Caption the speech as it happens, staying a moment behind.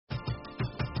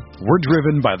We're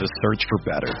driven by the search for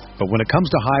better. But when it comes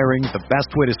to hiring, the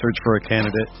best way to search for a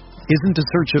candidate isn't to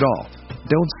search at all.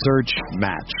 Don't search,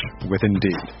 match with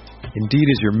Indeed. Indeed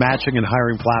is your matching and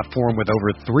hiring platform with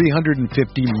over 350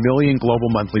 million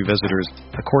global monthly visitors,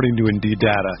 according to Indeed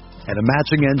data, and a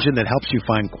matching engine that helps you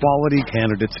find quality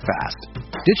candidates fast.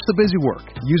 Ditch the busy work.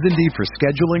 Use Indeed for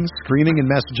scheduling, screening, and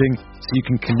messaging so you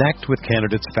can connect with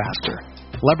candidates faster.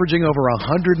 Leveraging over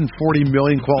 140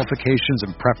 million qualifications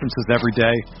and preferences every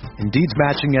day, Indeed's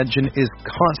matching engine is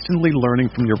constantly learning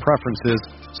from your preferences,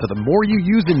 so the more you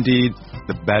use Indeed,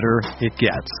 the better it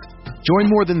gets.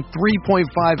 Join more than 3.5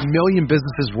 million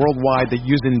businesses worldwide that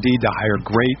use Indeed to hire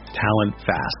great talent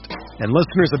fast. And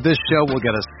listeners of this show will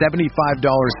get a $75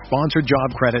 sponsored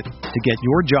job credit to get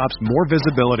your jobs more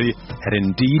visibility at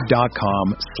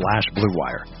Indeed.com/Blue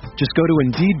Wire. Just go to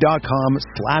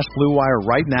Indeed.com/Blue Wire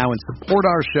right now and support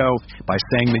our show by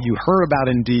saying that you heard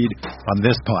about Indeed on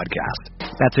this podcast.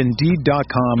 That's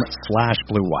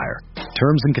Indeed.com/Blue Wire.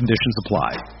 Terms and conditions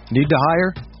apply. Need to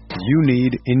hire? You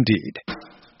need Indeed.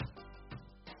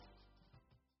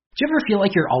 Do you ever feel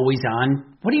like you're always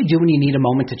on? What do you do when you need a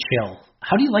moment to chill?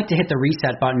 How do you like to hit the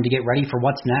reset button to get ready for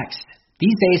what's next?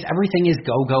 These days, everything is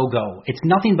go, go, go. It's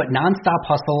nothing but nonstop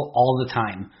hustle all the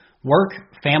time. Work,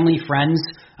 family, friends,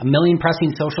 a million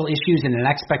pressing social issues, and an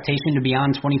expectation to be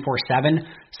on 24/7.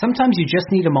 Sometimes you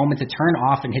just need a moment to turn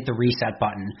off and hit the reset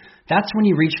button. That's when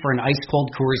you reach for an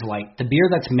ice-cold Coors Light, the beer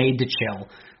that's made to chill.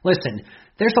 Listen,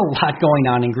 there's a lot going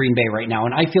on in Green Bay right now,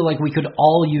 and I feel like we could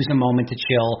all use a moment to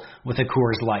chill with a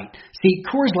Coors Light. See,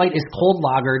 Coors Light is cold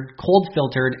lagered, cold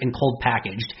filtered, and cold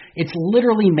packaged. It's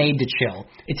literally made to chill.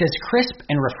 It's as crisp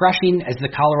and refreshing as the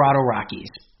Colorado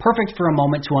Rockies. Perfect for a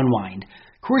moment to unwind.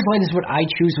 Coors Light is what I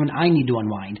choose when I need to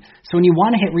unwind. So when you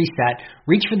want to hit reset,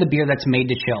 reach for the beer that's made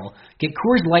to chill. Get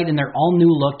Coors Light in their all-new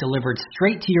look delivered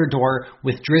straight to your door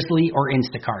with Drizzly or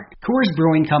Instacart. Coors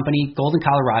Brewing Company, Golden,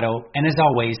 Colorado, and as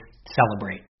always,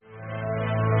 celebrate.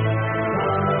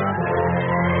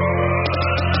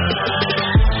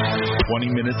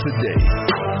 Minutes a day,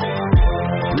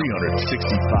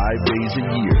 365 days a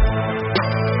year.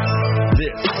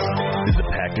 This is the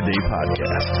Pack-A-Day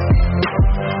Podcast.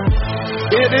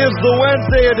 It is the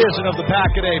Wednesday edition of the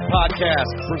Pack-A-Day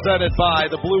Podcast, presented by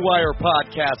the Blue Wire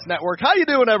Podcast Network. How you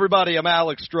doing, everybody? I'm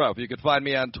Alex Strofe. You can find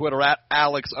me on Twitter at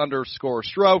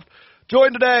Alex_Strofe.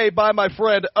 Joined today by my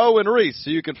friend Owen Reese,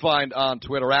 who you can find on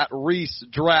Twitter at Reese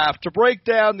Draft, to break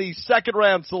down the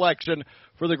second-round selection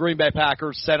for the Green Bay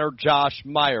Packers center Josh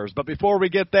Myers. But before we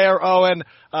get there, Owen,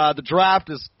 the draft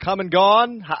is come and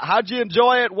gone. How'd you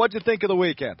enjoy it? What'd you think of the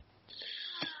weekend?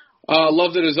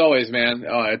 Loved it as always, man.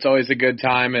 It's always a good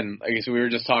time, and I guess we were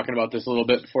just talking about this a little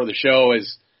bit before the show.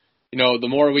 Is the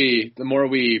more we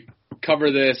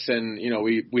cover this, and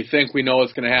we think we know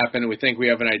what's going to happen, and we think we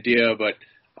have an idea, but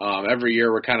every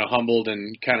year we're kind of humbled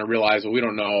and kind of realize we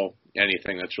don't know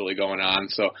anything that's really going on.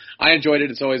 So I enjoyed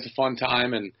it. It's always a fun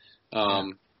time, and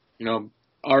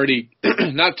already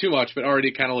not too much, but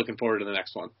already kind of looking forward to the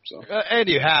next one. So, and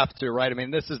you have to, right? I mean,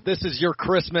 this is your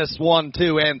Christmas 1,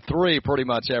 2, and 3 pretty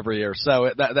much every year. So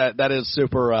that is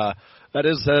super. That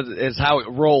is how it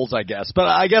rolls, I guess. But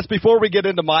I guess before we get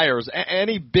into Myers,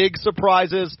 any big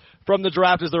surprises from the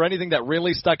draft? Is there anything that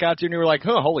really stuck out to you and you were like,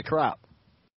 holy crap?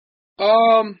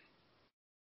 No,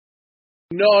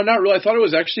 not really. I thought it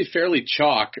was actually fairly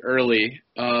chalk early.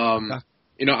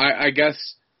 I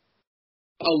guess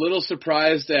a little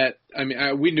surprised that,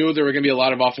 we knew there were going to be a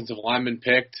lot of offensive linemen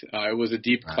picked. It was a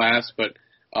deep class, but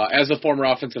as a former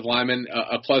offensive lineman,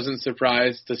 a pleasant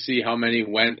surprise to see how many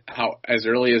went as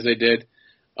early as they did.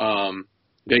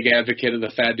 Big advocate of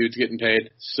the fat dudes getting paid.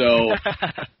 So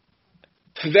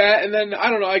that, and then,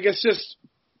 I don't know, I guess just,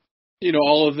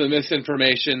 all of the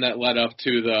misinformation that led up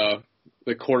to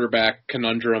the quarterback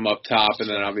conundrum up top, and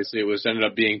then obviously it ended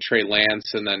up being Trey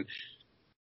Lance, and then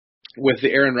with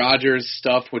the Aaron Rodgers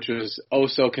stuff, which was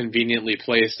so conveniently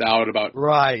placed out about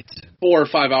 4 or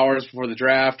 5 hours before the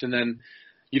draft, and then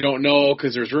you don't know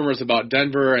because there's rumors about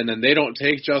Denver, and then they don't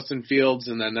take Justin Fields,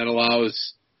 and then that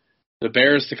allows the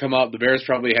Bears to come up. The Bears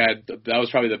that was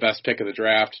probably the best pick of the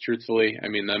draft, truthfully.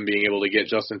 Them being able to get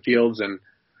Justin Fields, and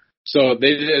so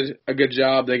they did a good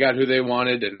job. They got who they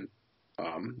wanted, and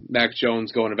Mac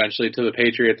Jones going eventually to the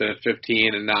Patriots at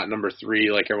 15 and not number 3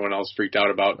 like everyone else freaked out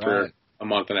about for a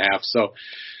month and a half. So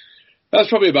that's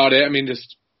probably about it.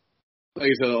 Just like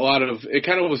I said, it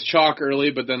kind of was chalk early,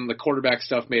 but then the quarterback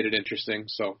stuff made it interesting.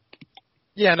 So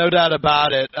Yeah, no doubt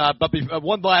about it. But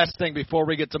one last thing before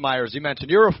we get to Myers. You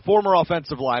mentioned you're a former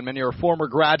offensive lineman. You're a former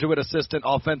graduate assistant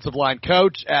offensive line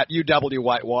coach at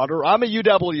UW-Whitewater. I'm a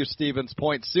UW-Stevens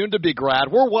Point, soon-to-be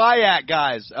grad. We're Y-at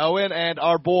guys, Owen, and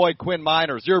our boy Quinn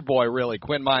Miners, your boy really,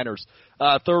 Quinn Miners,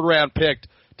 third-round picked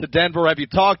to Denver. Have you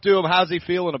talked to him? How's he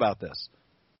feeling about this?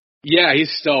 Yeah,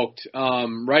 he's stoked.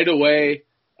 Right away,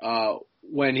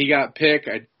 when he got picked,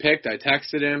 I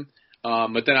texted him.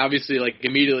 But then obviously,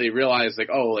 immediately realized,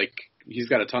 he's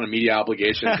got a ton of media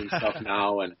obligations and stuff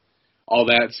now and all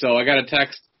that. So I got a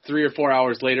text 3 or 4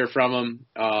 hours later from him.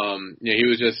 He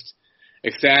was just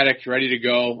ecstatic, ready to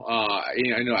go.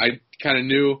 I kind of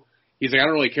knew. He's like, I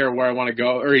don't really care where I want to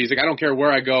go. Or he's like, I don't care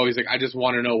where I go. He's like, I just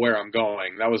want to know where I'm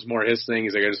going. That was more his thing.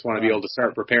 He's like, I just want to be able to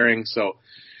start preparing. So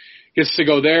he gets to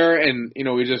go there. And,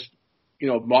 we just,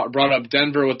 brought up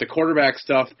Denver with the quarterback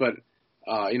stuff. But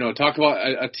talk about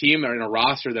a team and a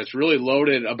roster that's really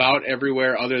loaded about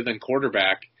everywhere other than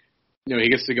quarterback. He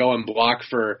gets to go and block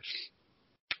for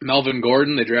Melvin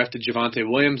Gordon. They drafted Javonte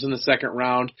Williams in the second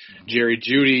round, Jerry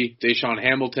Jeudy, Deshaun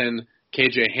Hamilton,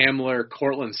 KJ Hamler,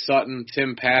 Cortland Sutton,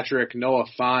 Tim Patrick, Noah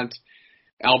Fant,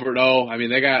 Albert O. I mean,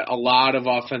 they got a lot of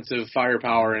offensive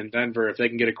firepower in Denver if they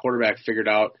can get a quarterback figured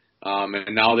out.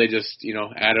 And now they just,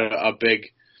 add a big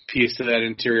piece to that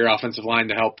interior offensive line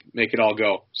to help make it all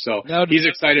go. So he's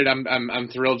excited. I'm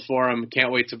thrilled for him.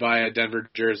 Can't wait to buy a Denver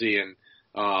jersey,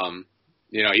 and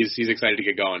he's excited to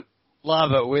get going.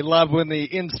 Love it. We love when the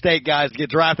in-state guys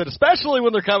get drafted, especially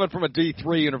when they're coming from a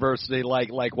D3 university like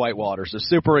Whitewater. So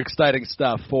super exciting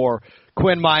stuff for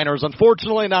Quinn Miners.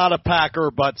 Unfortunately not a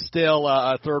Packer, but still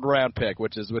a third-round pick,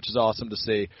 which is awesome to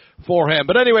see for him.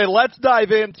 But anyway, let's dive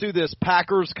into this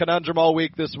Packers conundrum all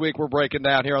week. This week we're breaking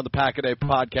down here on the Pack-A-Day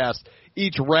podcast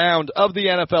each round of the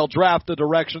NFL draft, the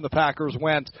direction the Packers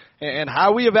went, and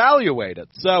how we evaluate it.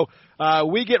 So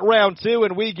we get round 2,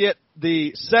 and we get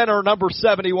the center, number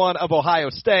 71 of Ohio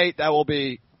State. That will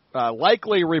be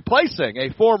likely replacing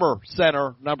a former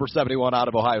center, number 71 out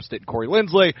of Ohio State, Corey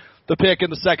Linsley. The pick in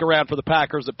the second round for the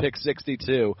Packers at pick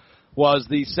 62 was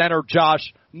the center,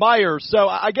 Josh Myers. So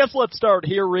I guess let's start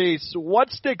here, Reese. What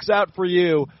sticks out for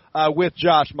you with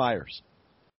Josh Myers?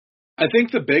 I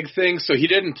think the big thing, so he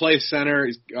didn't play center,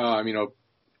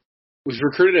 was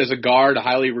recruited as a guard, a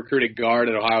highly recruited guard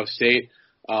at Ohio State.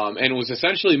 And was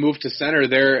essentially moved to center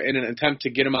there in an attempt to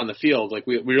get him on the field.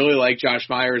 We really like Josh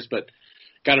Myers, but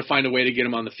got to find a way to get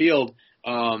him on the field.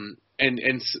 And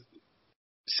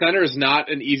center is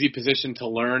not an easy position to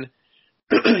learn.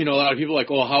 A lot of people are like,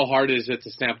 well, how hard is it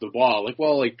to snap the ball?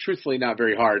 Truthfully, not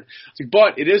very hard.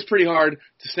 But it is pretty hard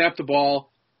to snap the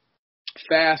ball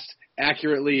fast,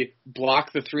 accurately,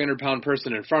 block the 300-pound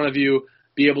person in front of you,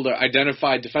 be able to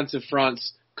identify defensive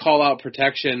fronts, call out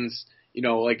protections.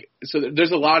 So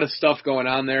there's a lot of stuff going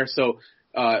on there. So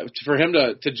for him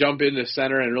to jump into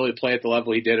center and really play at the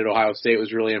level he did at Ohio State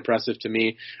was really impressive to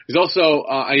me. He's also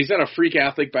he's not a freak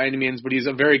athlete by any means, but he's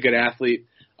a very good athlete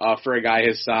for a guy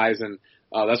his size, and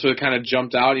that's what kind of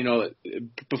jumped out.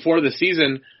 Before the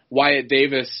season, Wyatt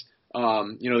Davis,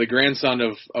 the grandson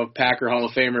of Packer Hall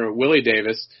of Famer Willie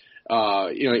Davis, he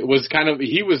was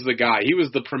the guy. He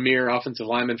was the premier offensive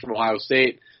lineman from Ohio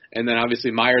State, and then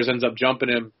obviously Myers ends up jumping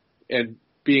him and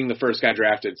being the first guy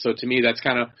drafted. So to me, that's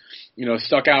kind of,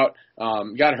 stuck out.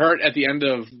 Got hurt at the end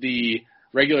of the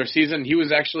regular season.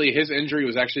 His injury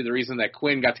was actually the reason that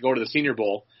Quinn got to go to the Senior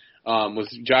Bowl,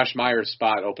 was Josh Myers'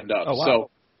 spot opened up. Oh, wow.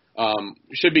 So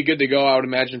should be good to go, I would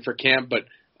imagine, for camp. But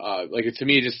to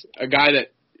me, just a guy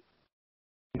that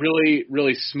really,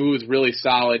 really smooth, really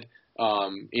solid,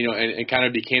 and kind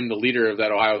of became the leader of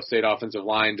that Ohio State offensive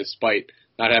line despite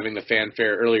not having the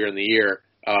fanfare earlier in the year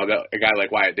that a guy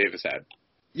like Wyatt Davis had.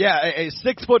 Yeah, a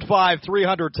 6'5",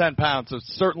 310 pounds. So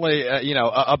certainly,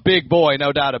 a big boy,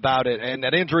 no doubt about it. And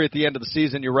that injury at the end of the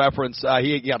season you referenced,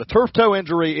 he got a turf toe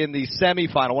injury in the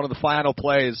semifinal, one of the final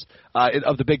plays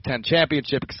of the Big Ten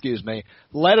championship,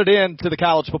 led it into the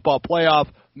college football playoff,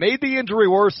 made the injury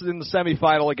worse in the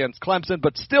semifinal against Clemson,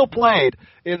 but still played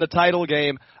in the title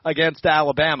game against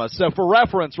Alabama. So for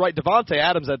reference, right, Devontae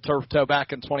Adams had turf toe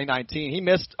back in 2019. He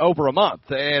missed over a month.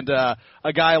 And a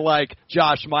guy like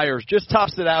Josh Myers just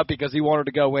toughs it out because he wanted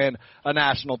to go win a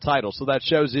national title. So that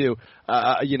shows you,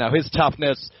 his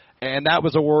toughness. And that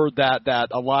was a word that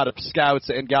a lot of scouts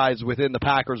and guys within the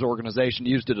Packers organization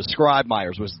used to describe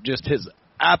Myers, was just his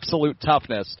absolute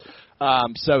toughness.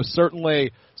 So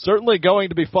certainly going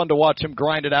to be fun to watch him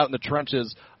grind it out in the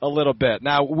trenches a little bit.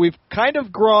 Now, we've kind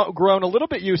of grown a little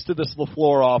bit used to this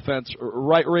LaFleur offense,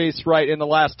 right, Reese, right, in the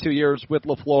last 2 years with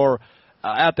LaFleur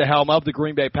at the helm of the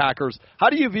Green Bay Packers. How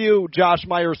do you view Josh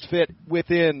Myers' fit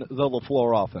within the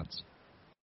LaFleur offense?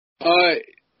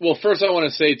 Well, first I want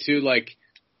to say too, like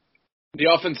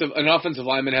an offensive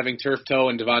lineman having turf toe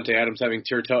and Devontae Adams having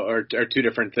turf toe are two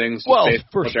different things. Well,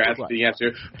 for sure.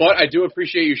 But I do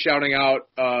appreciate you shouting out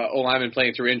O-lineman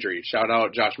playing through injury. Shout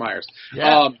out Josh Myers.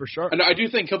 Yeah, for sure. And I do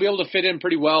think he'll be able to fit in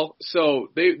pretty well.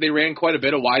 So they ran quite a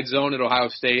bit of wide zone at Ohio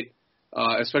State,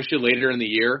 especially later in the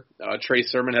year. Trey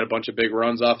Sermon had a bunch of big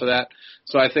runs off of that.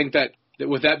 So I think that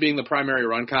with that being the primary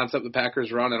run concept the Packers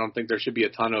run, I don't think there should be a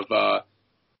ton of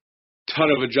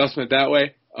adjustment that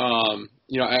way.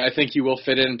 I think he will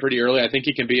fit in pretty early. I think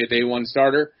he can be a day one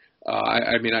starter.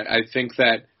 I think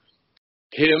that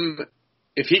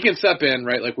if he can step in,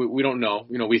 right, like we don't know.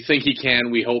 We think he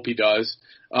can. We hope he does.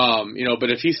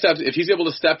 But if he's able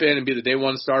to step in and be the day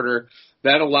one starter,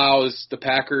 that allows the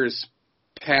Packers'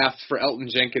 path for Elgton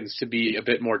Jenkins to be a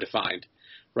bit more defined,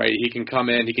 right? He can come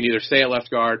in. He can either stay at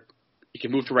left guard. He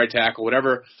can move to right tackle,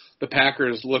 whatever the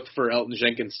Packers look for Elgton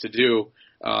Jenkins to do.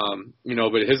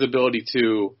 But his ability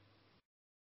to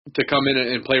come in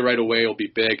and play right away will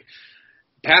be big.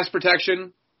 Pass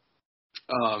protection,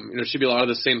 should be a lot of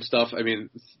the same stuff. I mean,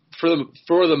 for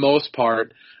the most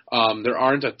part, there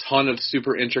aren't a ton of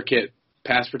super intricate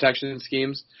pass protection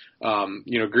schemes.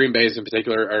 Green Bay's in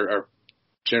particular are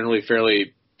generally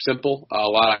fairly simple. A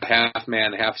lot of half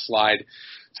man, half slide,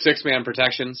 6-man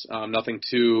protections. Nothing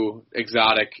too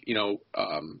exotic.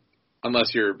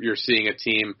 Unless you're seeing a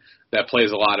team that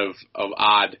plays a lot of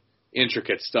odd,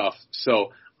 intricate stuff.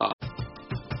 So.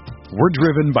 We're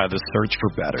driven by the search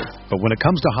for better. But when it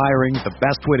comes to hiring, the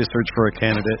best way to search for a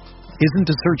candidate isn't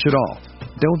to search at all.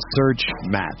 Don't search,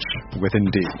 match with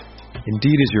Indeed.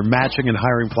 Indeed is your matching and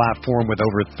hiring platform with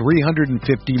over 350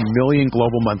 million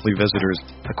global monthly visitors,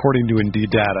 according to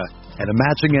Indeed data, and a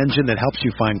matching engine that helps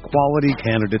you find quality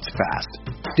candidates fast.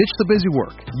 Ditch the busy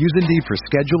work. Use Indeed for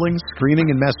scheduling, screening,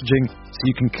 and messaging so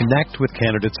you can connect with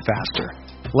candidates faster.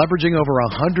 Leveraging over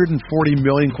 140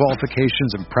 million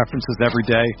qualifications and preferences every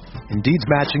day, Indeed's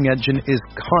matching engine is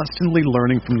constantly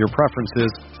learning from your preferences,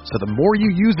 so the more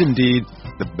you use Indeed,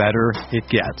 the better it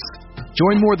gets.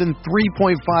 Join more than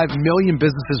 3.5 million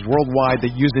businesses worldwide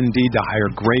that use Indeed to hire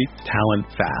great talent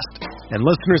fast. And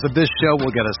listeners of this show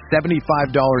will get a $75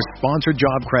 sponsored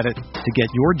job credit to get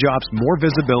your jobs more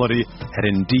visibility at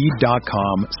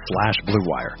Indeed.com/Blue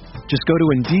Wire. Just go to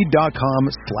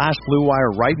Indeed.com/Blue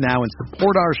Wire right now and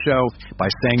support our show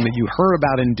by saying that you heard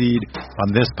about Indeed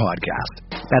on this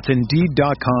podcast. That's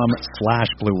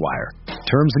Indeed.com/Blue Wire.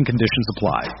 Terms and conditions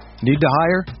apply. Need to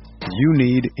hire? You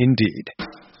need Indeed.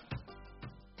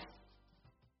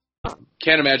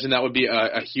 Can't imagine that would be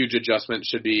a huge adjustment.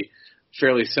 Should be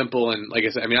fairly simple. And like I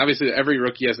said, obviously every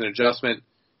rookie has an adjustment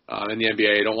in the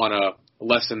NBA. I don't want to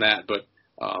lessen that, but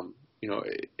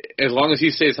as long as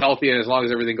he stays healthy and as long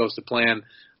as everything goes to plan,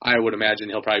 I would imagine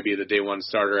he'll probably be the day one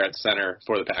starter at center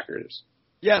for the Packers.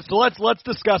 Yeah, so let's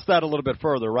discuss that a little bit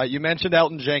further, right? You mentioned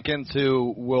Elgton Jenkins,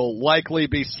 who will likely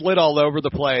be slid all over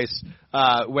the place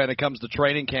when it comes to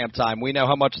training camp time. We know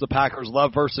how much the Packers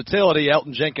love versatility.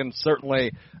 Elgton Jenkins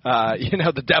certainly,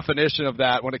 the definition of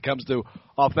that when it comes to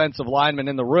offensive linemen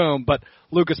in the room. But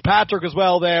Lucas Patrick as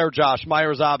well there. Josh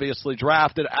Myers obviously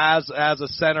drafted as a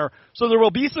center. So there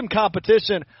will be some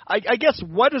competition. I guess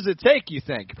what does it take, you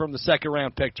think, from the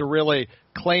second-round pick to really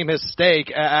claim his stake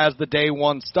as the day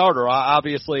one starter?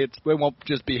 Obviously, it won't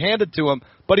just be handed to him,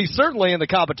 but he's certainly in the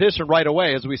competition right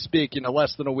away as we speak,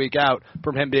 less than a week out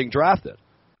from him being drafted.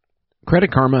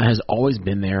 Credit Karma has always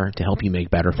been there to help you make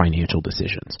better financial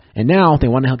decisions, and now they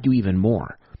want to help you even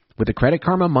more. With the Credit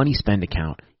Karma Money Spend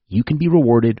account, you can be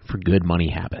rewarded for good money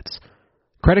habits.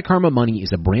 Credit Karma Money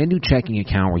is a brand new checking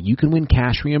account where you can win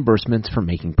cash reimbursements for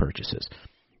making purchases.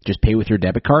 Just pay with your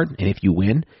debit card, and if you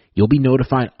win, you'll be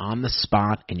notified on the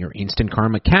spot, and your Instant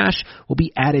Karma cash will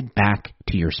be added back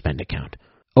to your spend account.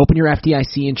 Open your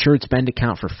FDIC-insured spend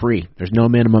account for free. There's no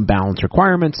minimum balance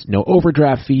requirements, no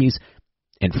overdraft fees,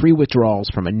 and free withdrawals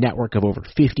from a network of over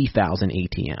 50,000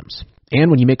 ATMs. And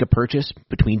when you make a purchase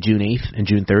between June 8th and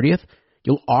June 30th,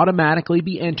 you'll automatically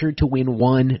be entered to win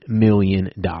 $1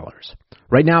 million.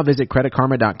 Right now, visit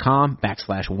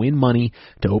creditkarma.com/winmoney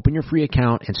to open your free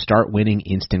account and start winning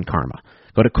instant karma.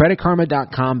 Go to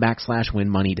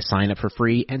creditkarma.com/winmoney to sign up for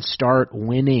free and start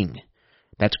winning.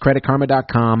 That's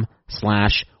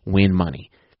creditkarma.com/winmoney.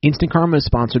 Instant Karma is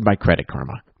sponsored by Credit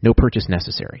Karma. No purchase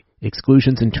necessary.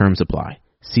 Exclusions and terms apply.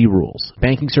 See rules.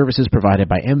 Banking services provided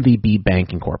by MVB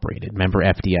Bank Incorporated. Member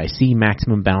FDIC.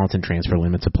 Maximum balance and transfer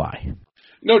limits apply.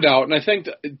 No doubt. And I think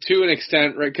to an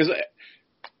extent, right, because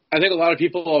I think a lot of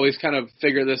people always kind of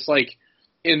figure this like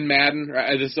in Madden,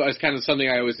 right? This is kind of something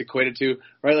I always equate it to,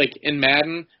 right? Like in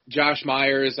Madden, Josh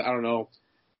Myers, I don't know,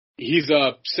 he's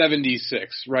a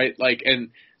 76, right? Like, and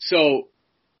so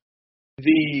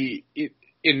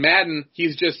in Madden,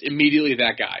 he's just immediately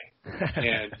that guy.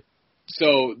 And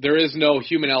so there is no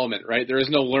human element, right? There is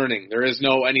no learning. There is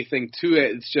no anything to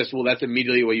it. It's just, well, that's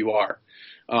immediately what you are.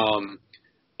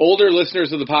 Older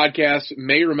listeners of the podcast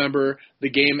may remember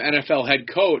the game NFL Head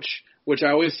Coach, which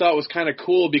I always thought was kind of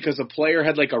cool because a player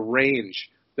had like a range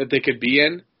that they could be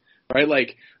in, right?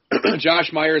 Like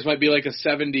Josh Myers might be like a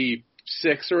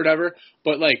 76 or whatever,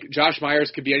 but like Josh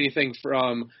Myers could be anything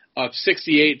from a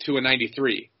 68 to a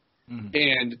 93.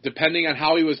 And depending on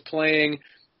how he was playing,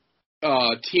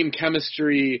 team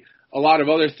chemistry, a lot of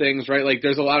other things, right? Like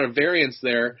there's a lot of variance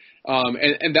there.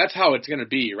 And that's how it's going to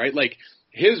be, right? Like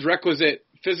his requisite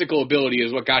physical ability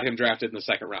is what got him drafted in the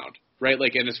second round, right?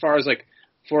 Like, and as far as like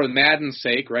for Madden's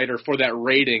sake, right, or for that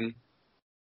rating,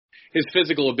 his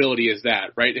physical ability is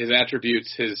that, right? His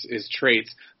attributes, his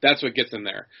traits, that's what gets him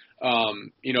there.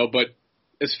 But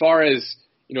as far as,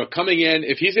 coming in,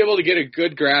 if he's able to get a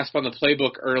good grasp on the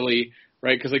playbook early,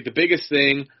 right? Because like the biggest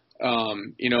thing,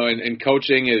 in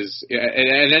coaching is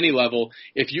at any level,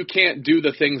 if you can't do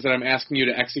the things that I'm asking you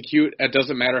to execute, it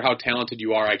doesn't matter how talented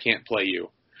you are, I can't play you,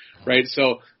 right?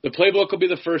 So the playbook will be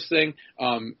the first thing.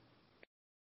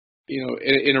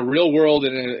 In a real world,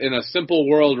 in a simple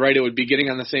world, right, it would be getting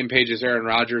on the same page as Aaron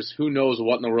Rodgers. Who knows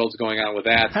what in the world's going on with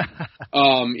that?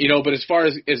 But as far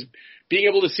as being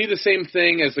able to see the same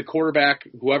thing as the quarterback,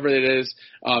 whoever it is,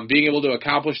 being able to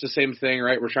accomplish the same thing,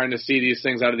 right? We're trying to see these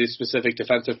things out of these specific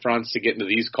defensive fronts to get into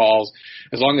these calls.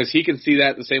 As long as he can see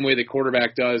that the same way the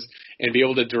quarterback does and be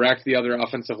able to direct the other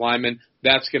offensive linemen,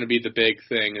 that's going to be the big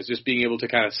thing, is just being able to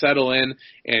kind of settle in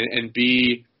and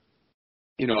be,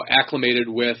 acclimated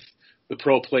with the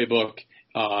pro playbook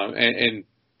and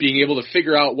being able to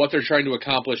figure out what they're trying to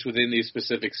accomplish within these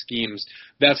specific schemes.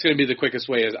 That's going to be the quickest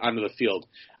way onto the field.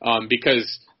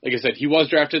 Because, like I said, he was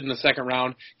drafted in the second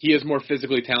round. He is more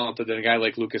physically talented than a guy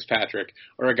like Lucas Patrick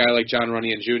or a guy like John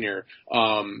Runyan Jr.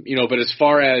 But as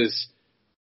far as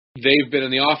they've been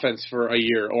in the offense for a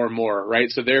year or more, right?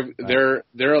 So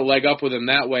they're a leg up with him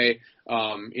that way.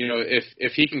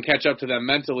 If he can catch up to them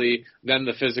mentally, then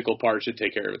the physical part should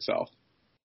take care of itself.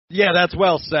 Yeah, that's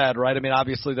well said, right? I mean,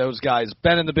 obviously those guys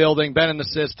been in the building, been in the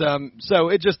system, so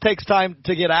it just takes time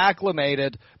to get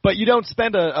acclimated, but you don't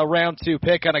spend a round 2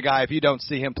 pick on a guy if you don't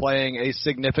see him playing a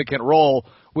significant role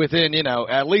within,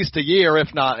 at least a year,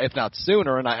 if not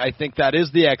sooner, and I think that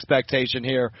is the expectation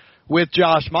here with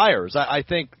Josh Myers. I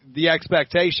think the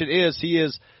expectation is he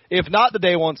is, if not the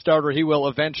day one starter, he will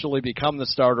eventually become the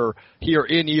starter here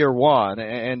in year one.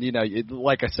 And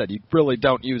like I said, you really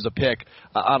don't use a pick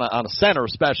on a center,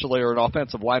 especially, or an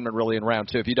offensive lineman really in round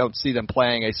 2 if you don't see them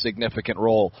playing a significant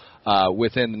role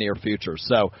within the near future.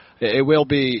 So it will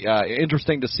be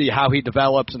interesting to see how he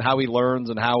develops and how he learns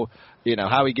and how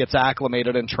he gets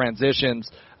acclimated and transitions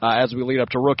as we lead up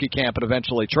to rookie camp and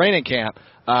eventually training camp.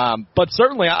 But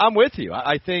certainly, I'm with you.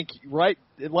 I think, right,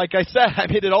 like I said, I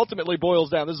mean, it ultimately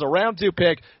boils down. This is a round 2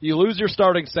 pick. You lose your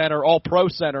starting center, all-pro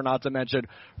center, not to mention,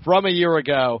 from a year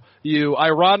ago. You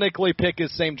ironically pick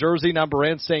his same jersey number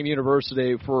and same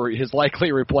university for his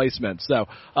likely replacement. So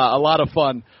a lot of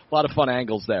fun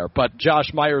angles there. But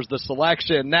Josh Myers, the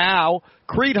selection. Now,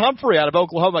 Creed Humphrey out of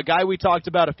Oklahoma, a guy we talked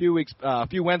about a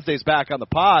few Wednesdays back on the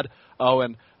pod,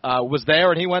 Owen, was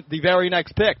there, and he went the very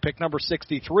next pick number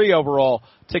 63 overall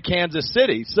to Kansas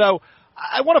City. So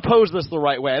I want to pose this the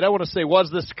right way. I don't want to say, was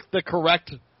this the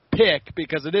correct pick,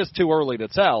 because it is too early to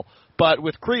tell. But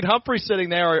with Creed Humphrey sitting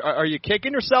there, are you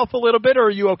kicking yourself a little bit, or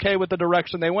are you okay with the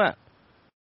direction they went?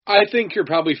 I think you're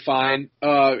probably fine.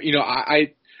 I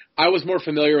was more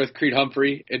familiar with Creed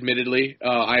Humphrey, admittedly.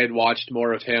 I had watched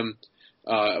more of him,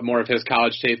 more of his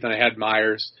college tape than I had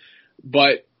Myers.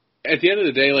 But at the end of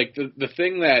the day, like the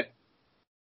thing that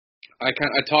I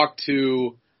talked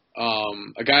to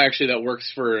a guy actually that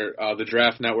works for the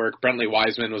Draft Network, Brentley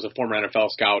Wiseman, was a former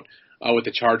NFL scout with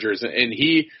the Chargers, and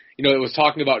he, it was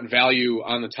talking about value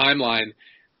on the timeline,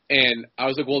 and I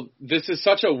was like, well, this is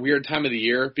such a weird time of the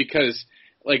year because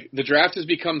like the draft has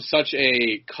become such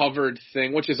a covered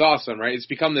thing, which is awesome, right? It's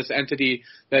become this entity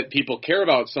that people care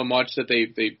about so much that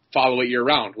they follow it year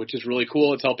round, which is really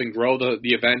cool. It's helping grow the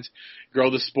event, grow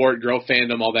the sport, grow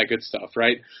fandom, all that good stuff,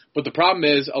 right? But the problem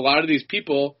is a lot of these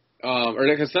people, or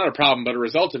it's not a problem, but a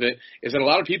result of it is that a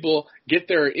lot of people get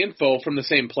their info from the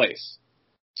same place.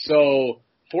 So,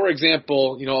 for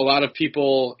example, a lot of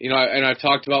people, and I've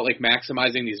talked about like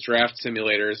maximizing these draft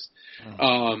simulators,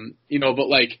 but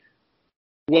like,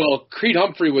 well, Creed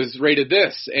Humphrey was rated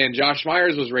this, and Josh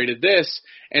Myers was rated this,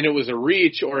 and it was a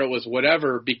reach or it was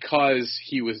whatever because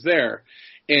he was there.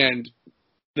 And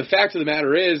the fact of the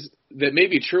matter is, that may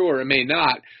be true or it may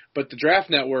not, but the Draft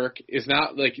Network is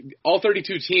not like all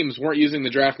 32 teams weren't using the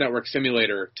Draft Network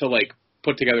simulator to like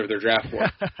put together their draft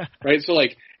board, right? So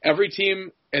like every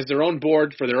team has their own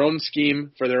board for their own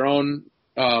scheme, for their own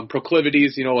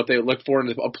proclivities, what they look for in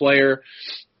a player.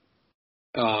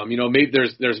 Maybe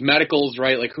there's medicals,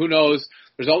 right? Like who knows?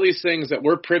 There's all these things that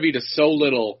we're privy to so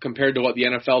little compared to what the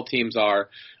NFL teams are,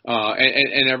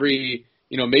 and every.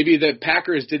 Maybe the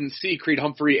Packers didn't see Creed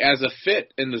Humphrey as a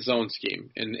fit in the zone scheme.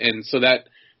 And so that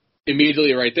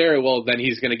immediately right there, well, then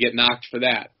he's going to get knocked for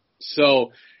that.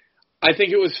 So I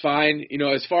think it was fine.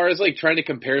 As far as like trying to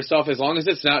compare stuff, as long as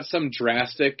it's not some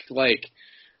drastic, like,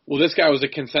 well, this guy was a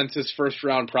consensus first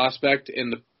round prospect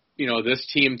and this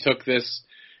team took this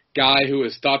guy who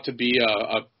is thought to be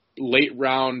a late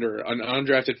round or an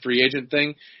undrafted free agent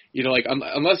thing,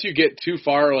 unless you get too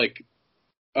far, like,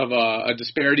 of a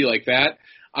disparity like that,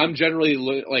 I'm generally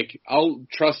I'll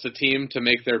trust the team to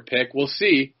make their pick. We'll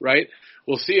see, right?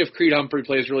 We'll see if Creed Humphrey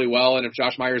plays really well and if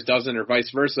Josh Myers doesn't or vice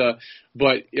versa.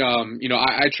 But,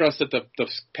 I trust that the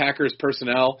Packers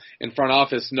personnel and front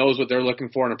office knows what they're looking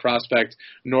for in a prospect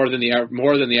more than the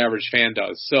average fan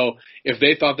does. So if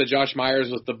they thought that Josh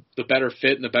Myers was the better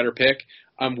fit and the better pick,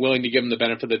 I'm willing to give him the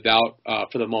benefit of the doubt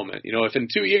for the moment. If in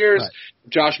 2 years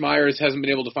Josh Myers hasn't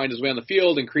been able to find his way on the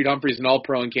field and Creed Humphrey's an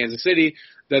all-pro in Kansas City,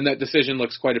 then that decision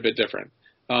looks quite a bit different.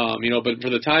 But for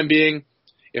the time being,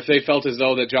 if they felt as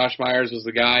though that Josh Myers was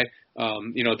the guy,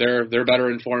 they're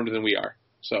better informed than we are.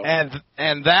 So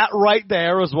and that right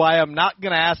there is why I'm not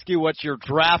going to ask you what your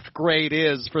draft grade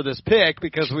is for this pick,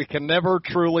 because we can never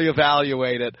truly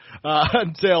evaluate it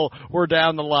until we're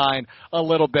down the line a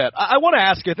little bit. I want to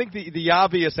ask you, I think the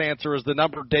obvious answer is the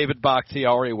number David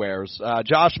Bakhtiari wears.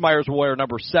 Josh Myers will wear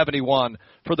number 71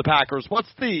 for the Packers.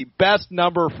 What's the best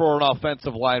number for an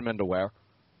offensive lineman to wear?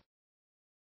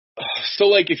 So,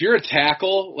 like, if you're a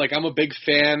tackle, like, I'm a big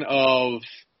fan of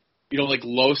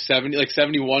low 70, like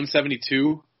 71,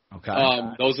 72. Okay.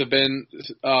 Those have been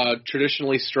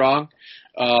traditionally strong.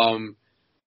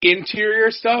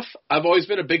 Interior stuff, I've always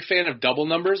been a big fan of double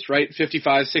numbers, right?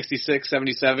 55, 66,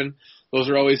 77. Those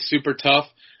are always super tough.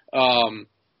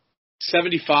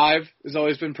 75 has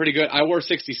always been pretty good. I wore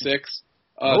 66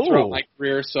 throughout my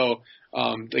career, so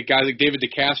the guys like David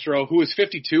DeCastro, who was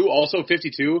 52, also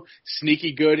 52,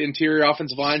 sneaky good interior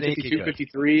offensive line, 52,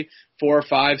 53, 4,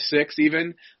 5, 6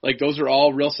 even. Like, those are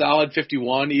all real solid,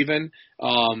 51 even.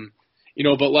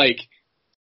 But like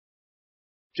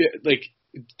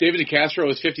David DeCastro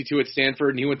was 52 at Stanford,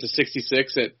 and he went to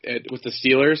 66 with the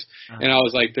Steelers, and I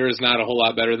was like, there is not a whole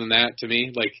lot better than that to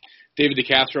me. Like, David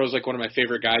DeCastro is like one of my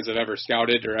favorite guys I've ever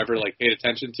scouted or ever like paid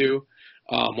attention to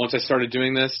once I started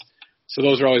doing this. So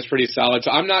those are always pretty solid.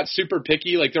 So I'm not super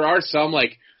picky. Like, there are some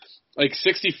like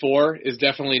 64 is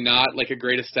definitely not like a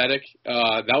great aesthetic.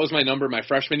 That was my number my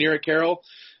freshman year at Carroll.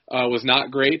 Was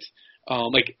not great.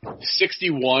 Like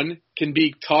 61 can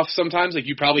be tough sometimes. Like,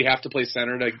 you probably have to play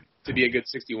center to be a good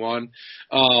 61.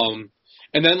 And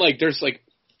then like there's like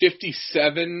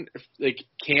 57 like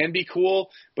can be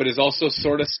cool, but is also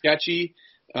sort of sketchy.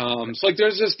 So like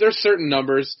there's certain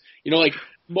numbers. Like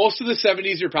most of the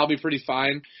 70s you're probably pretty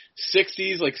fine.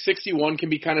 60s, like 61 can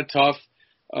be kind of tough.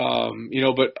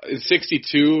 But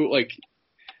 62, like,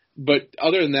 but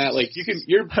other than that, like you're just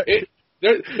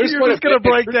going to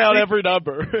break down every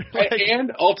number.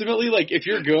 And ultimately, like, if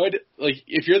you're good, like,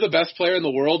 if you're the best player in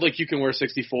the world, like, you can wear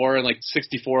 64, and, like,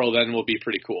 64 will be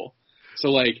pretty cool. So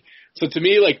to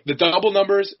me, like, the double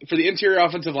numbers, for the interior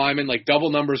offensive lineman, like, double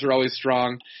numbers are always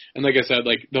strong. And like I said,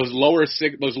 like, those lower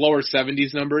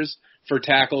 70s numbers for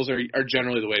tackles are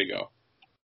generally the way to go.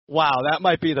 Wow, that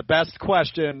might be the best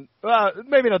question.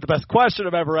 Maybe not the best question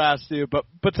I've ever asked you, but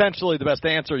potentially the best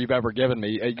answer you've ever given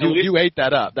me. You ate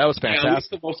that up. That was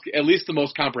fantastic. At least the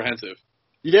most comprehensive.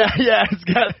 Yeah, it's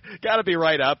got to be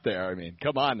right up there. I mean,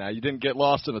 come on now. You didn't get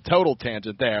lost in a total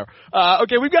tangent there.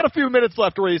 Okay, we've got a few minutes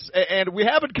left, Reese, and we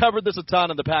haven't covered this a ton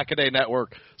on the Pack-A-Day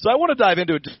Network, so I want to dive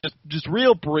into it just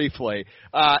real briefly.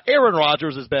 Aaron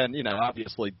Rodgers has been,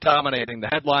 obviously dominating the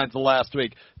headlines the last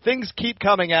week. Things keep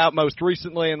coming out, most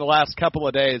recently in the last couple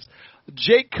of days.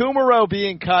 Jake Kumerow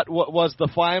being cut was the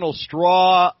final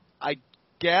straw, I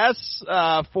guess,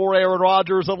 for Aaron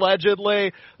Rodgers,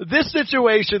 allegedly. This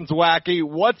situation's wacky.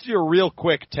 What's your real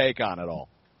quick take on it all?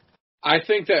 I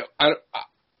think that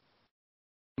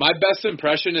my best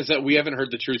impression is that we haven't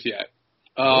heard the truth yet.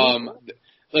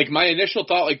 Like, my initial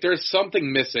thought, like, there's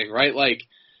something missing, right? Like,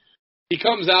 he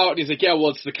comes out and he's like, yeah, well,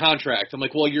 it's the contract. I'm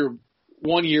like, well, you're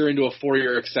 1 year into a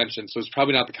 4-year extension, so it's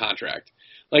probably not the contract.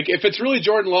 Like, if it's really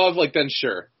Jordan Love, like, then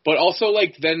sure. But also,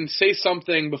 like, then say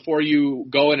something before you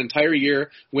go an entire year,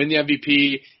 win the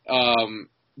MVP,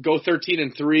 go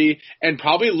 13-3 and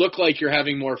probably look like you're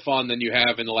having more fun than you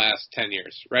have in the last 10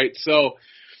 years, right? So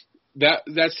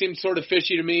that seems sort of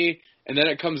fishy to me. And then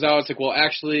it comes out, it's like, well,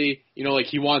 actually, you know, like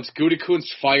he wants Gutekunst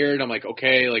fired. I'm like,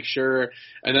 okay, like sure.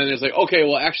 And then it's like, okay,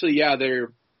 well, actually, yeah,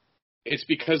 it's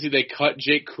because they cut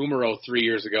Jake Kumerow 3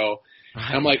 years ago. Right.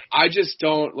 And I'm like, I just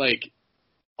don't like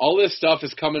all this stuff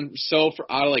is coming out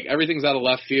of like everything's out of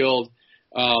left field.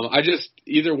 I just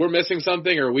either we're missing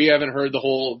something or we haven't heard the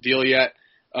whole deal yet.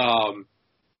 You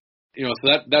know,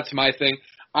 so that's my thing.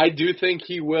 I do think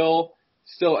he will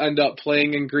still end up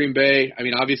playing in Green Bay. I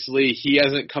mean, obviously he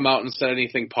hasn't come out and said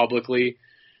anything publicly.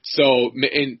 So,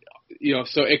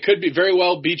 so it could be very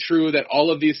well be true that all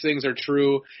of these things are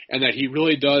true and that he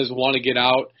really does want to get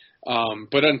out.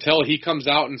 But until he comes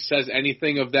out and says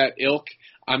anything of that ilk,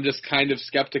 I'm just kind of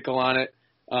skeptical on it.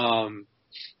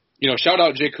 Shout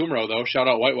out Jake Kumerow though, shout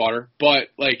out Whitewater. But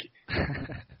like,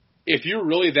 if you're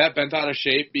really that bent out of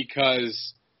shape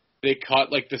because they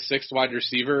cut like the sixth wide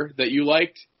receiver that you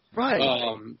liked, right?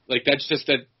 Like that's just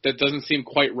that doesn't seem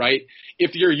quite right.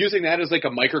 If you're using that as like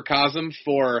a microcosm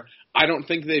for I don't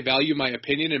think they value my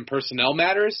opinion in personnel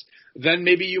matters, then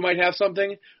maybe you might have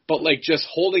something. But like just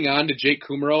holding on to Jake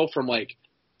Kumerow from like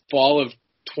fall of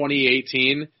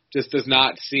 2018 just does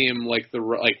not seem like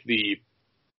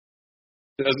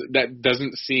that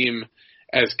doesn't seem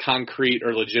as concrete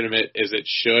or legitimate as it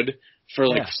should for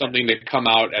like something to come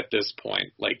out at this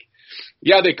point. Like,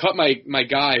 yeah, they cut my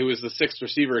guy who was the sixth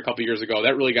receiver a couple years ago.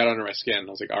 That really got under my skin. I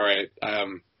was like, all right,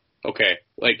 okay,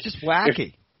 like just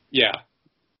wacky.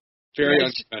 Very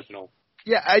unconventional.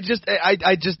 Yeah, I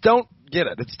just don't get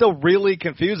it. It's still really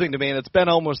confusing to me, and it's been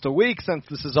almost a week since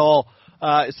this is all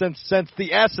since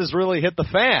the S has really hit the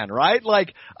fan, right?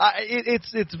 Like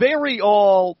it's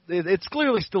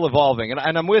clearly still evolving,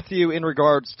 and I'm with you in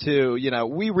regards to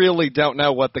we really don't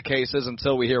know what the case is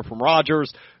until we hear from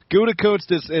Rodgers.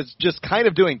 Gutekunst is just kind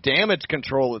of doing damage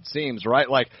control, it seems, right?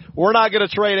 Like, we're not going to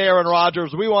trade Aaron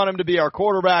Rodgers. We want him to be our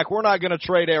quarterback. We're not going to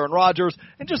trade Aaron Rodgers,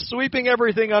 and just sweeping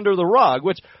everything under the rug,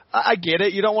 which I get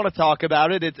it. You don't want to talk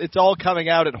about it. It's all coming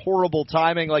out at horrible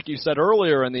timing, like you said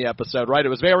earlier in the episode, right? It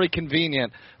was very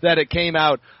convenient that it came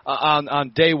out on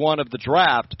day one of the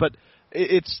draft, but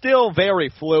it's still very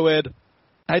fluid.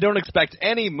 I don't expect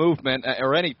any movement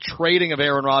or any trading of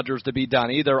Aaron Rodgers to be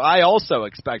done either. I also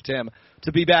expect him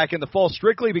to be back in the fall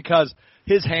strictly because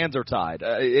his hands are tied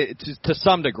to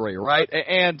some degree, right?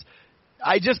 And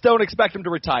I just don't expect him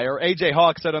to retire. A.J.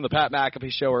 Hawk said on the Pat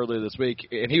McAfee show earlier this week,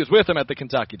 and he was with him at the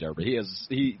Kentucky Derby,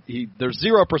 there's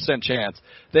 0% chance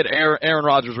that Aaron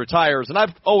Rodgers retires, and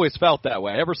I've always felt that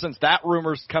way. Ever since that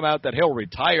rumor's come out that he'll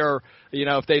retire,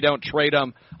 if they don't trade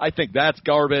him, I think that's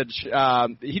garbage.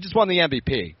 He just won the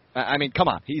MVP. I mean, come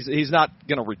on. He's not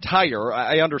going to retire.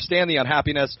 I understand the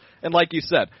unhappiness, and like you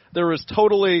said, there is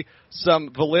totally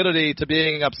some validity to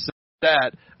being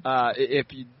upset if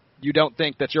you don't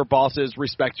think that your bosses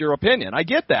respect your opinion. I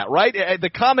get that, right? The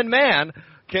common man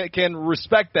can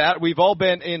respect that. We've all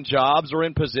been in jobs or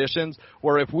in positions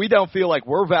where if we don't feel like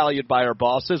we're valued by our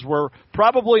bosses, we're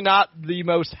probably not the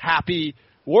most happy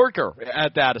worker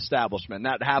at that establishment.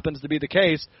 That happens to be the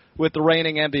case with the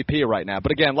reigning MVP right now.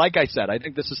 But again, like I said, I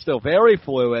think this is still very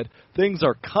fluid. Things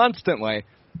are constantly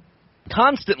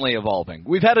evolving.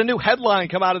 We've had a new headline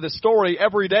come out of this story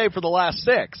every day for the last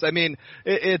 6. I mean,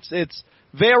 it's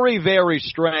very, very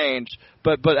strange,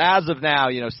 but as of now,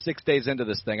 6 days into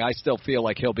this thing, I still feel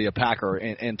like he'll be a Packer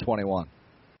in 21.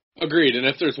 Agreed. And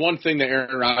if there's one thing that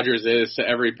Aaron Rodgers is to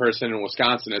every person in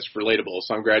Wisconsin, it's relatable.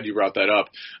 So I'm glad you brought that up.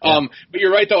 Yeah. But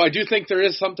you're right, though. I do think there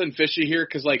is something fishy here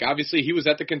because, obviously he was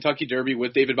at the Kentucky Derby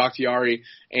with David Bakhtiari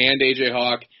and A.J.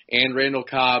 Hawk and Randall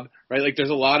Cobb, right? Like, there's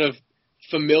a lot of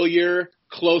familiar,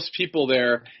 close people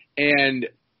there. And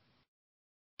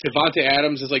Devontae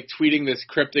Adams is, tweeting this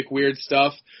cryptic, weird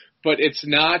stuff. But it's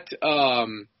not,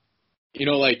 I'm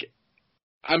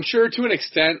sure to an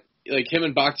extent, him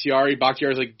and Bakhtiari's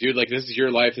like, dude, this is your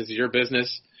life, this is your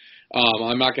business.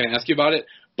 I'm not going to ask you about it.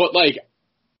 But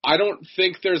I don't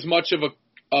think there's much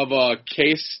of a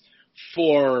case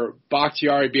for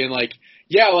Bakhtiari being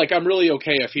I'm really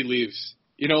okay if he leaves.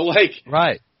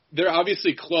 Right. They're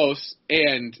obviously close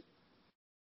and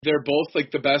they're both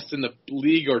the best in the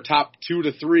league or top 2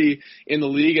 to 3 in the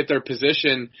league at their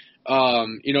position. So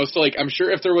I'm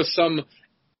sure if there was some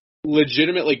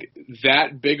legitimate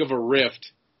that big of a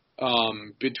rift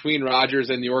between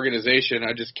Rodgers and the organization,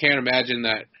 I just can't imagine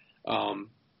that,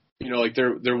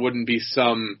 there wouldn't be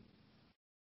some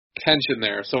tension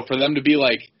there. So for them to be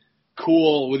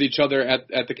cool with each other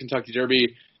at the Kentucky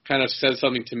Derby kind of says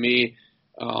something to me.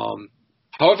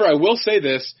 However, I will say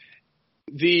this,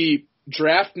 the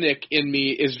draftnik in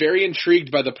me is very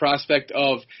intrigued by the prospect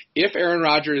of if Aaron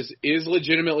Rodgers is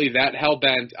legitimately that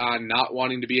hell-bent on not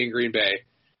wanting to be in Green Bay,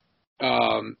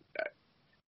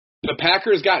 the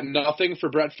Packers got nothing for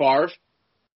Brett Favre.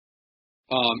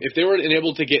 If they were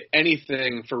able to get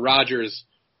anything for Rodgers,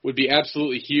 would be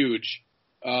absolutely huge.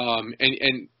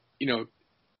 And you know,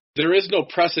 there is no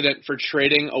precedent for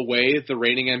trading away the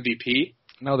reigning MVP.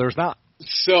 No, there's not.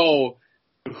 So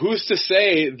who's to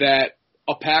say that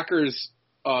a Packers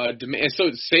demand? So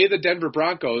say the Denver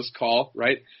Broncos call,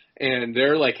 right, and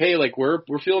they're like, hey, like we're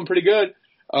feeling pretty good.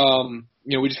 You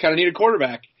know, we just kind of need a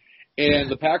quarterback.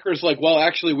 And the Packers like, well,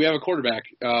 actually, we have a quarterback,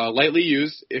 lightly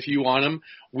used if you want him.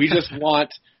 We just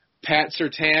want Pat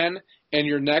Surtain and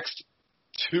your next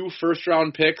 2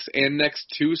 first-round picks and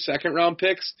next 2 second-round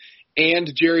picks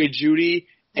and Jerry Jeudy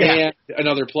and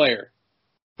another player.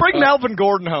 Bring Melvin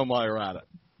Gordon home while you're at it.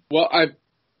 Well,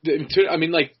 I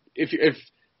mean, like, if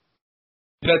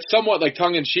that's somewhat like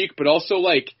tongue-in-cheek, but also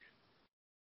like,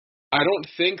 I don't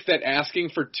think that asking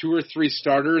for 2 or 3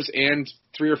 starters and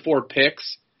 3 or 4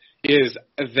 picks is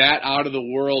that out of the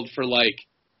world for like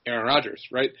Aaron Rodgers,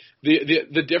 right?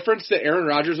 The difference that Aaron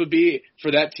Rodgers would be for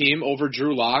that team over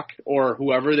Drew Lock or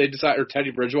whoever they decide, or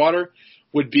Teddy Bridgewater,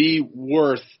 would be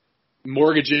worth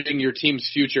mortgaging your team's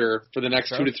future for the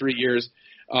next 2 to 3 years.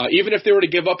 Even if they were to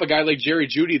give up a guy like Jerry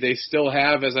Jeudy, they still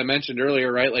have, as I mentioned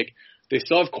earlier, right? Like they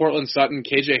still have Cortland Sutton,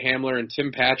 KJ Hamler, and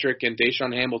Tim Patrick, and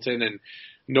Deshaun Hamilton, and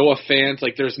Noah Fant.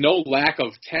 Like there's no lack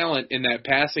of talent in that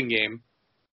passing game.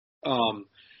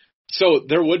 So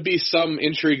there would be some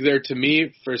intrigue there to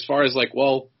me for as far as like,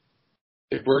 well,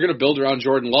 if we're going to build around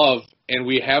Jordan Love and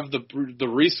we have the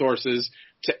resources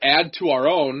to add to our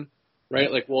own,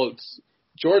 right? Like, well, it's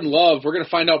Jordan Love. We're going to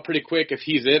find out pretty quick if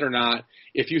he's it or not.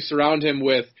 If you surround him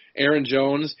with Aaron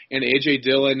Jones and A.J.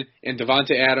 Dillon and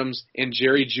Devontae Adams and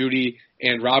Jerry Jeudy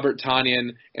and Robert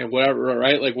Tonyan and whatever,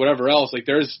 right? Like whatever else, like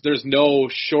there's no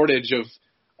shortage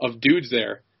of dudes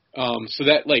there. So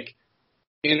that like,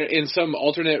 in some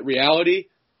alternate reality,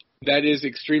 that is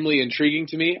extremely intriguing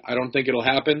to me. I don't think it'll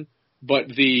happen, but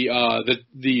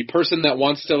the person that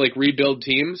wants to like rebuild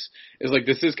teams is like,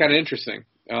 this is kind of interesting.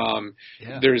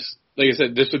 There's, like I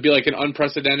said, this would be like an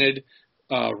unprecedented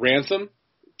ransom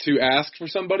to ask for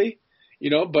somebody,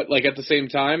 you know, but like at the same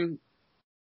time,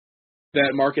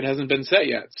 that market hasn't been set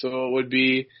yet, so it would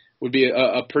be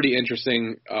a pretty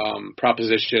interesting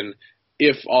proposition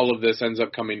if all of this ends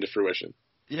up coming to fruition.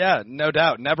 Yeah, no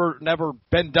doubt. Never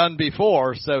been done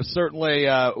before, so certainly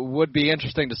would be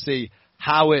interesting to see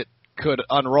how it could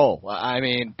unroll. I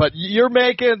mean, but you're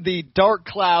making the dark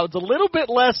clouds a little bit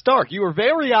less dark. You were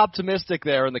very optimistic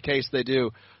there in the case they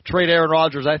do trade Aaron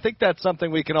Rodgers. I think that's something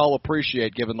we can all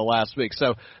appreciate given the last week.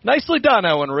 So nicely done,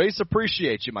 Owen Reese.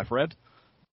 Appreciate you, my friend.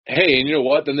 Hey, and you know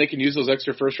what? Then they can use those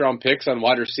extra first-round picks on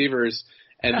wide receivers,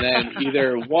 and then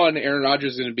either, 1, Aaron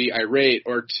Rodgers is going to be irate,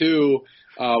 or 2,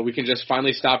 we can just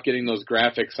finally stop getting those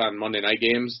graphics on Monday night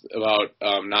games about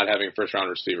not having first-round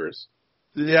receivers.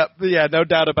 Yep, yeah, no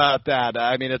doubt about that.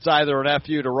 I mean, it's either an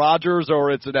FU to Rodgers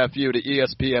or it's an FU to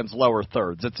ESPN's lower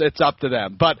thirds. It's up to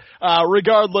them. But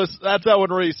regardless, that's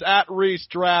Owen Reese at Reese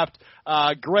Draft.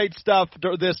 Great stuff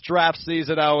this draft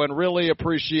season, Owen. Really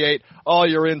appreciate all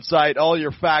your insight, all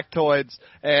your factoids,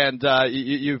 and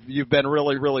you've been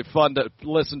really, really fun to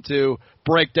listen to,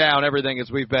 break down everything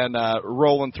as we've been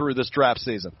rolling through this draft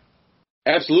season.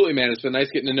 Absolutely, man. It's been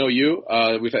nice getting to know you.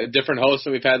 We've had different hosts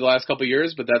than we've had the last couple of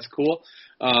years, but that's cool.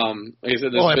 Like I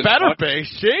said, well, it better be.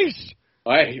 Sheesh.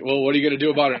 Right. Well, what are you going to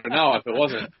do about it now if it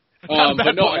wasn't?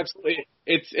 But no, absolutely.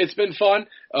 It's been fun.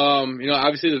 You know,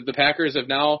 obviously the Packers have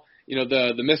now, you know,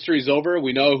 the mystery's over.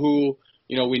 We know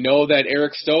we know that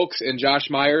Eric Stokes and Josh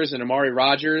Myers and Amari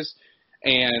Rodgers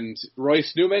and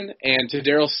Royce Newman and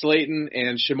Tadarius Slayton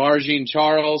and Shamar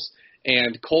Jean-Charles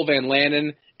and Cole Van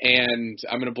Lanen, and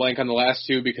I'm going to blank on the last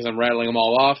 2 because I'm rattling them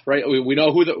all off, right? We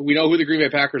know who the Green Bay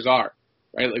Packers are,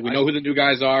 right? Like we know who the new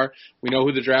guys are. We know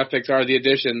who the draft picks are, the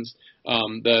additions.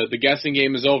 The guessing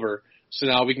game is over. So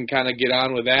now we can kind of get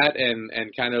on with that and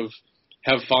kind of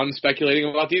have fun speculating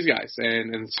about these guys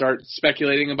and start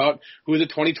speculating about who the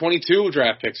 2022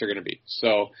 draft picks are going to be.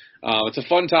 So it's a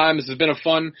fun time.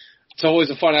 It's always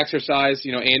a fun exercise.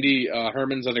 You know, Andy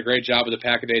Herman's done a great job with the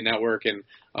Pack-A-Day Network, and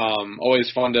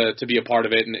always fun to be a part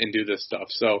of it and do this stuff.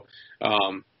 So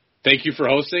thank you for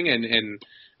hosting, and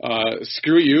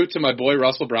screw you to my boy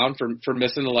Russell Brown for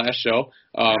missing the last show.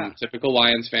 Typical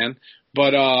Lions fan.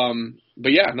 But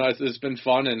yeah, no, it's been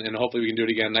fun, and hopefully we can do it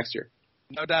again next year.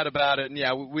 No doubt about it. And,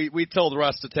 yeah, we told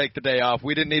Russ to take the day off.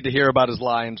 We didn't need to hear about his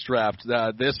Lions draft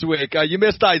this week. You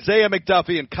missed Isaiah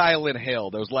McDuffie and Kylin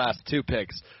Hill, those last 2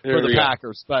 picks for the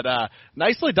Packers. But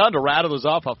nicely done to rattle those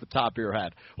off the top of your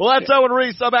head. Well, that's Owen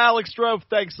Reese. I'm Alex Strofe.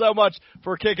 Thanks so much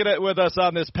for kicking it with us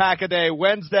on this Pack-A-Day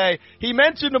Wednesday. He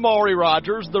mentioned Amari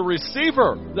Rodgers, the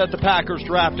receiver that the Packers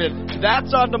drafted.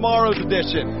 That's on tomorrow's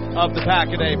edition of the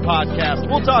Pack-A-Day podcast.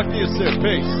 We'll talk to you soon.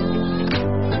 Peace.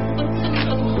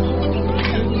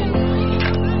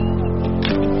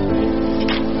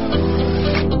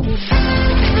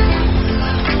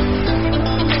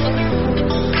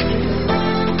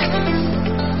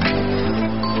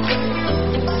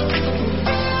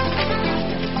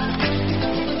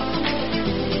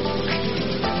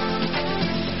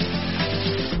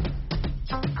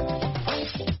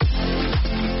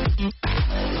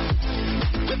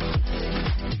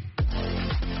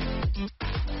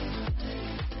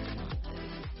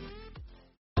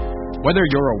 Whether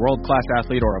you're a world-class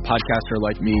athlete or a podcaster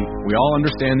like me, we all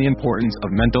understand the importance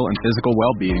of mental and physical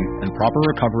well-being and proper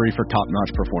recovery for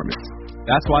top-notch performance.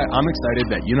 That's why I'm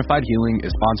excited that Unified Healing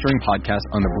is sponsoring podcasts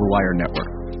on the Blue Wire Network.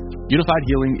 Unified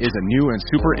Healing is a new and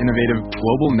super innovative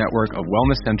global network of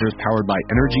wellness centers powered by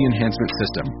Energy Enhancement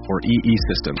System, or EE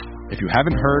System. If you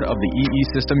haven't heard of the EE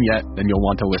System yet, then you'll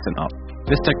want to listen up.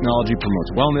 This technology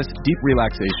promotes wellness, deep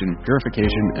relaxation,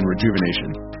 purification, and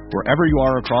rejuvenation. Wherever you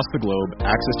are across the globe,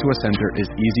 access to a center is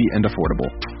easy and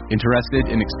affordable. Interested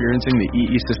in experiencing the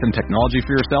EE System technology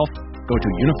for yourself? Go to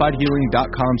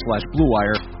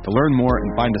unifiedhealing.com/bluewire to learn more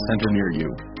and find a center near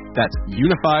you. That's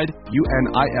unified,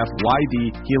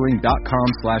 UNIFYD,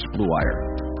 healing.com/bluewire.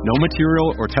 No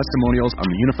material or testimonials on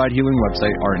the Unified Healing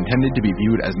website are intended to be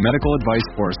viewed as medical advice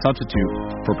or a substitute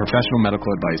for professional medical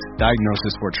advice,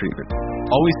 diagnosis, or treatment.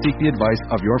 Always seek the advice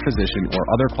of your physician or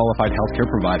other qualified healthcare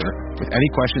provider with any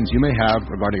questions you may have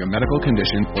regarding a medical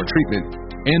condition or treatment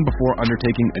and before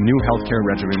undertaking a new healthcare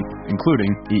regimen,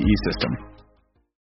 including EE System.